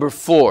truth number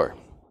 4.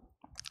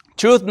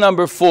 Truth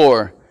number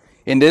 4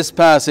 in this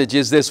passage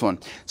is this one.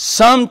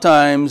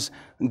 Sometimes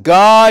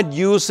God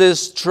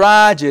uses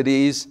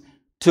tragedies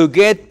to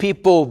get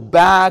people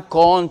back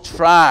on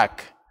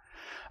track.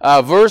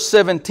 Verse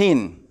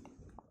 17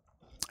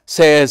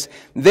 says,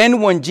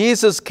 Then when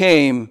Jesus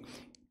came,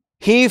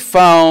 he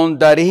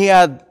found that he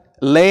had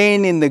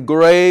lain in the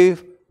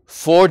grave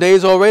 4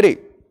 days already.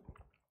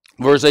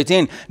 Verse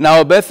 18,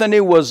 Now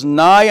Bethany was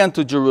nigh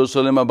unto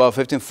Jerusalem, about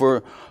 15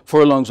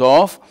 furlongs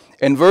off.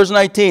 And verse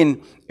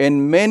 19,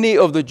 And many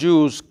of the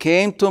Jews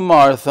came to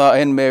Martha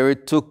and Mary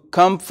to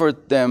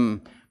comfort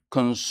them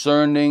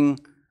concerning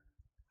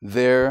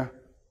their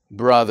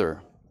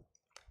brother.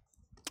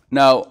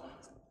 Now,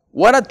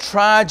 what a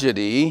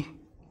tragedy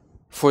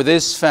for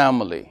this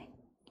family.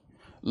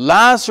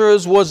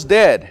 Lazarus was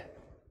dead.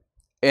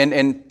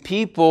 And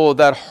people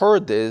that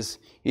heard this,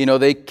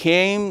 they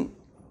came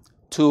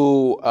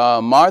to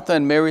Martha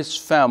and Mary's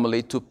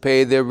family to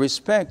pay their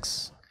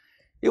respects.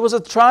 It was a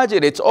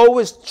tragedy. It's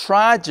always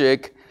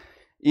tragic,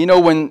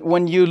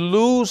 when you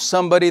lose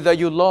somebody that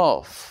you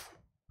love.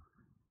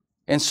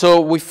 And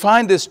so we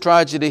find this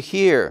tragedy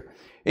here.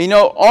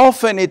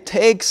 Often it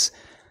takes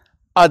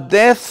a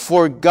death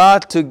for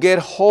God to get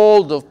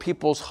hold of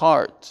people's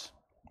hearts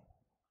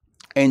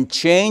and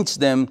change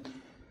them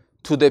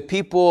to the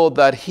people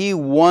that He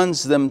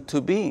wants them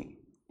to be.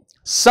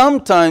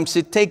 Sometimes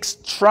it takes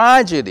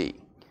tragedy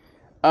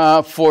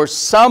for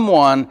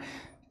someone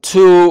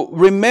to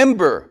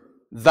remember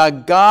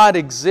that God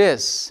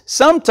exists.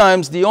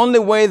 Sometimes the only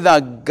way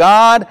that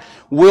God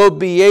will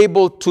be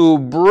able to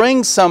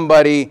bring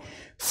somebody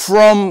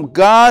from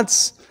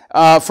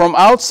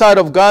outside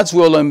of God's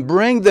will and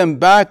bring them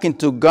back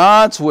into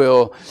God's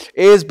will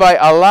is by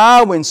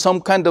allowing some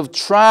kind of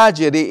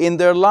tragedy in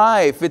their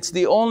life. It's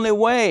the only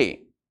way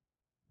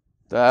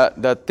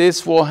that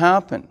this will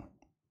happen.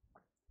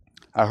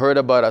 I heard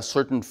about a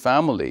certain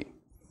family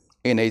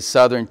in a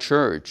southern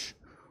church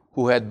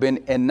who had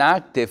been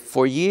inactive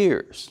for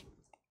years.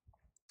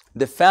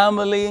 The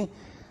family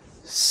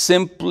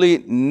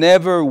simply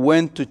never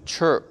went to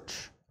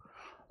church.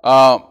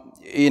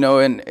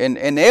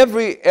 And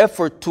every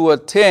effort to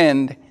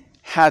attend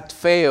had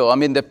failed. I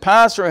mean, the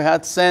pastor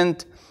had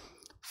sent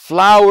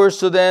flowers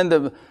to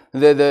them.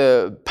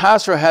 The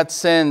pastor had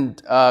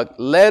sent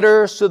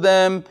letters to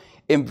them,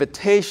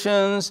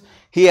 invitations.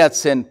 He had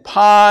sent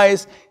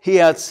pies. He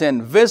had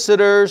sent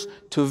visitors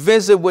to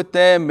visit with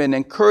them and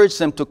encourage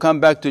them to come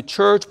back to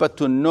church, but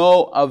to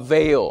no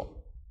avail.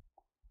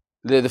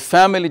 The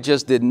family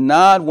just did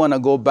not want to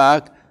go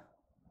back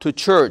to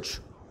church.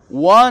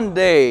 One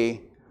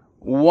day,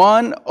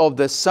 one of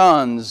the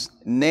sons,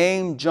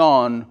 named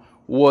John,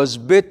 was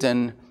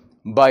bitten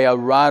by a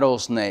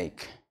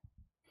rattlesnake.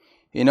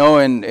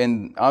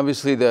 And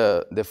obviously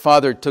the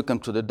father took him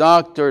to the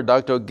doctor.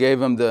 Doctor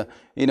gave him the,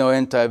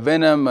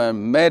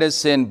 anti-venom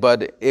medicine,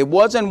 but it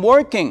wasn't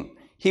working.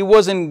 He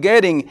wasn't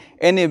getting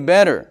any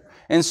better.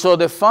 And so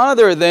the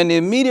father then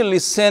immediately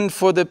sent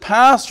for the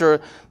pastor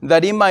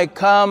that he might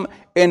come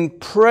and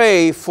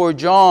pray for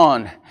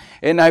John.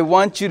 And I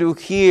want you to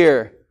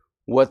hear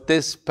what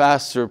this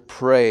pastor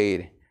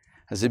prayed.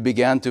 As he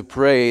began to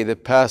pray, the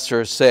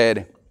pastor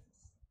said,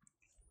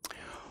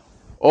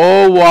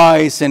 "O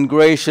wise and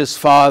gracious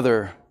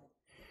Father,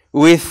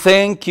 We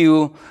thank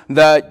you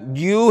that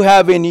you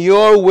have in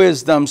your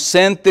wisdom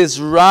sent this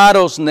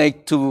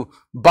rattlesnake to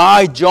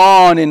buy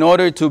John in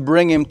order to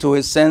bring him to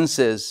his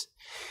senses.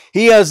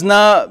 He has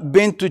not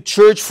been to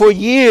church for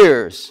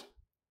years.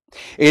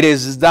 It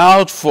is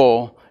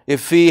doubtful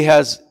if he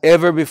has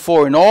ever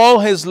before in all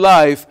his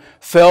life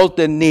felt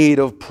the need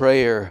of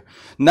prayer.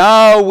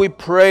 Now we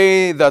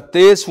pray that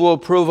this will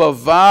prove a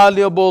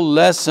valuable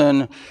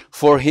lesson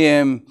for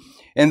him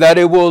and that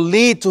it will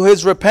lead to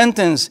his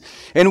repentance.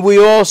 And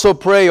we also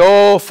pray,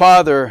 oh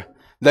Father,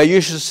 that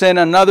you should send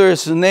another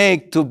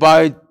snake to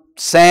bite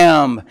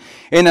Sam,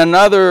 and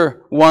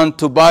another one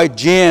to bite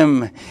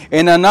Jim,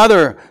 and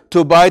another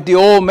to bite the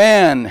old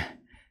man.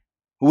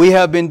 We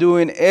have been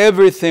doing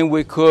everything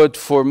we could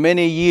for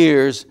many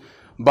years,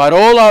 but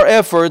all our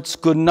efforts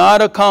could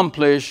not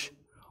accomplish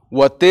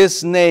what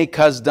this snake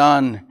has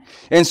done.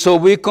 And so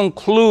we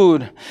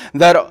conclude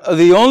that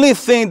the only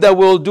thing that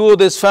will do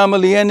this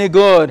family any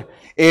good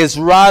is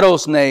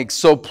rattlesnakes.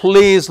 So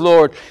please,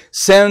 Lord,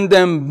 send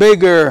them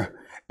bigger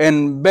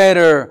and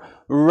better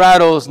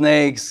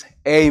rattlesnakes.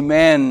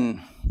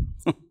 Amen.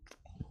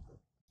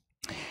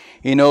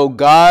 You know,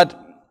 God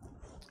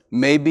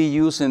may be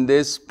using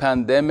this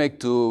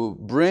pandemic to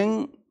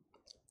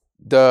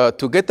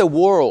get the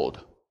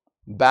world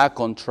back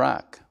on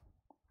track.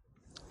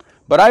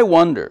 But I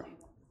wonder,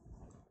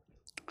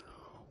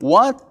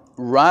 what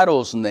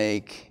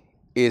rattlesnake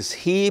is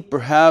he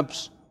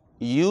perhaps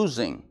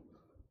using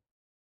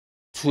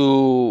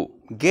to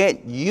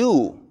get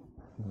you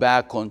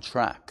back on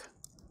track?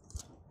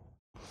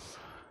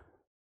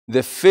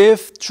 The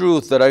fifth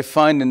truth that I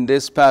find in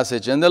this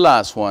passage, and the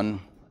last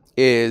one,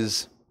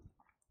 is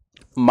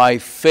my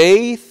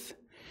faith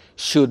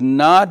should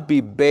not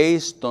be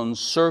based on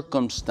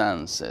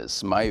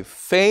circumstances. My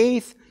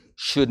faith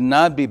should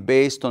not be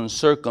based on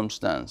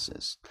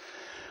circumstances.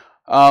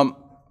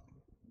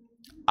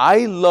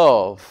 I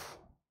love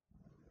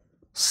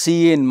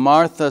seeing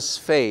Martha's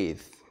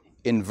faith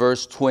in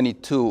verse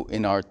 22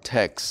 in our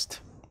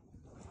text.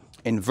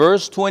 In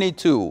verse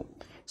 22,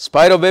 in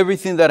spite of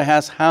everything that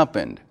has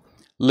happened,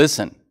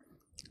 listen.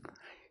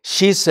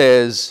 She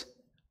says,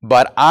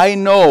 but I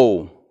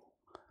know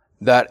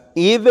that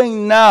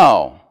even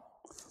now,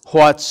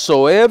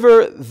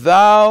 whatsoever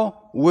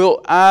thou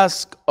wilt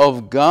ask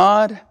of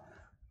God,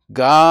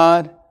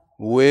 God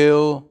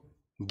will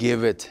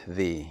give it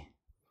thee.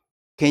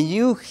 Can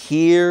you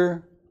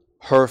hear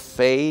her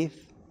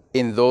faith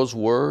in those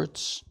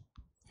words?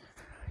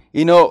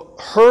 You know,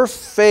 her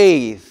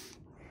faith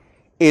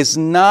is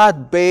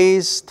not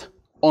based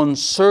on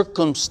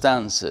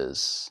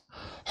circumstances.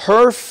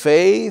 Her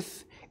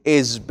faith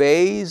is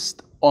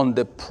based on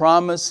the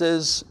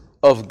promises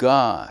of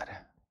God.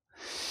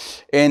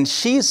 And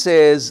she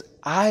says,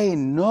 I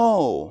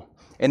know.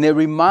 And it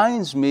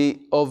reminds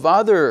me of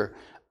other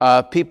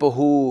people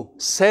who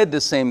said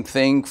the same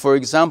thing. For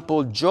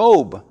example,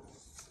 Job.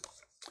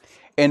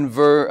 In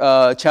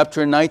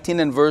chapter 19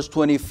 and verse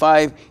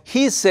 25,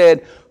 he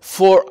said,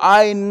 for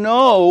I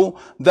know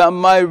that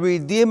my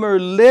Redeemer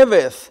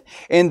liveth,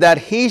 and that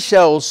he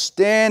shall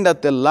stand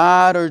at the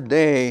latter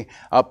day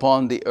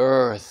upon the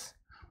earth.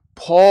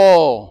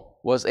 Paul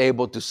was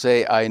able to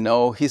say, I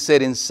know. He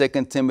said in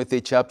 2 Timothy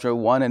chapter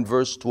 1 and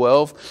verse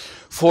 12,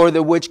 for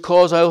the which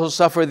cause I also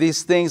suffer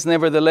these things,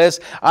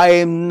 nevertheless, I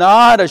am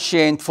not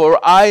ashamed, for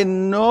I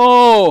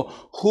know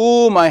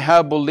whom I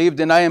have believed,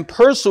 and I am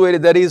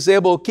persuaded that he is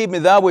able to keep me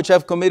that which I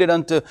have committed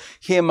unto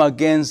him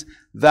against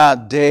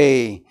that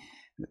day.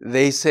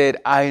 They said,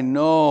 I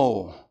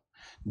know.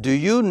 Do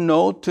you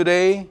know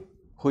today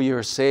who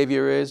your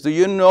Savior is? Do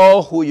you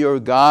know who your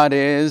God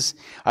is?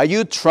 Are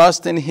you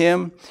trusting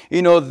him?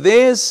 You know,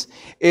 this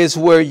is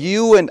where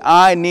you and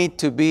I need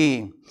to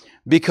be.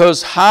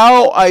 Because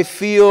how I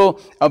feel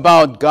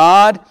about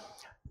God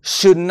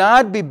should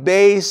not be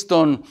based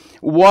on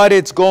what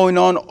is going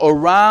on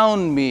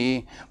around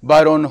me,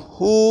 but on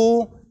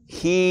who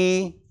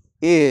he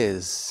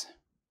is.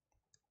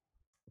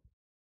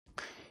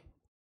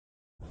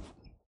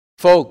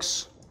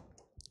 Folks,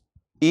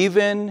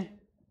 even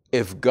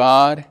if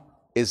God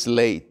is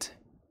late,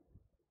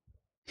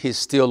 he's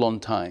still on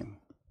time.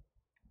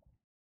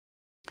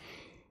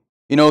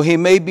 You know, he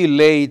may be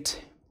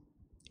late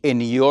in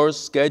your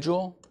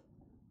schedule,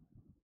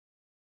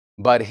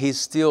 but he's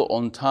still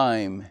on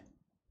time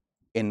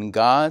in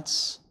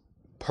God's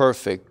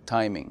perfect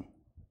timing.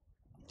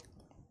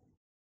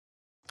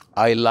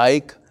 I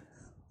like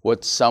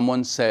what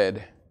someone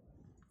said.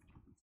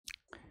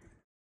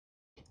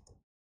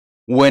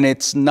 When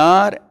it's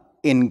not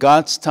in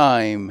God's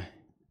time,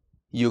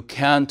 you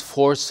can't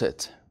force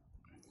it.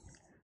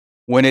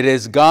 When it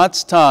is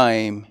God's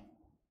time,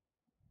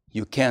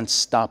 you can't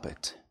stop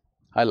it.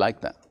 I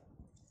like that.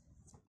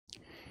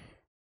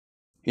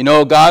 You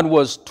know, God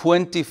was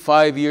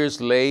 25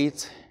 years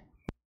late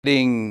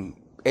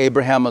getting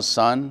Abraham a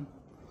son.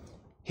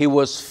 He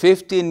was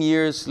 15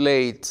 years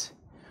late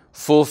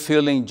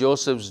fulfilling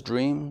Joseph's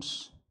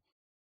dreams.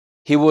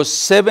 He was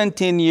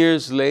 17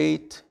 years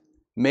late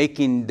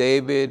making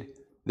David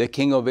the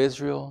king of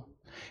Israel.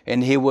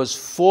 and he was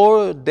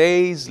 4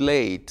 days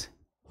late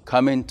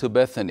coming to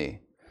Bethany.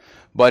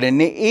 But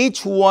in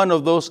each one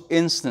of those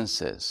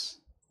instances,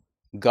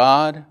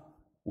 God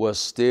was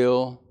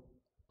still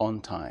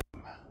on time.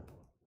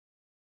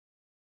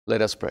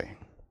 Let us pray.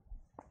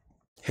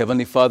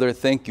 Heavenly Father,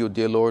 thank you,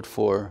 dear Lord,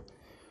 for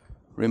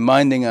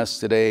reminding us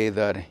today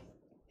that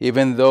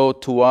even though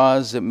to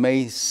us it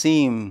may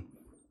seem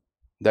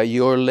that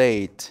you're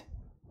late,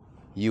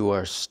 you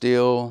are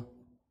still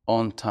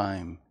on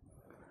time.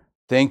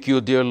 Thank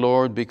you, dear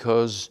Lord,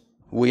 because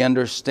we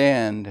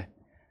understand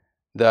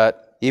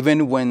that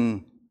even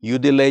when you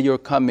delay your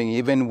coming,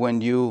 even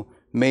when you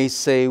may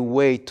say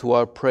wait to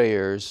our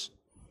prayers,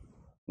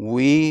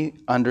 we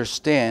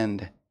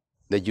understand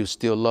that you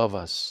still love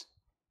us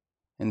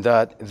and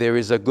that there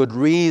is a good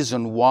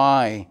reason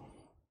why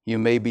you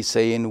may be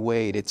saying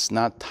wait. It's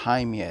not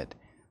time yet.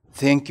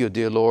 Thank you,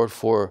 dear Lord,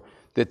 for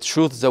the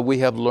truths that we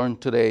have learned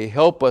today.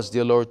 Help us,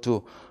 dear Lord,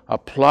 to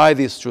apply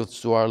these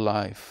truths to our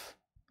life.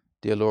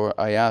 Dear Lord,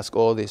 I ask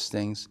all these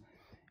things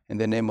in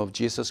the name of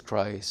Jesus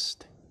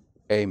Christ.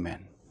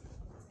 Amen.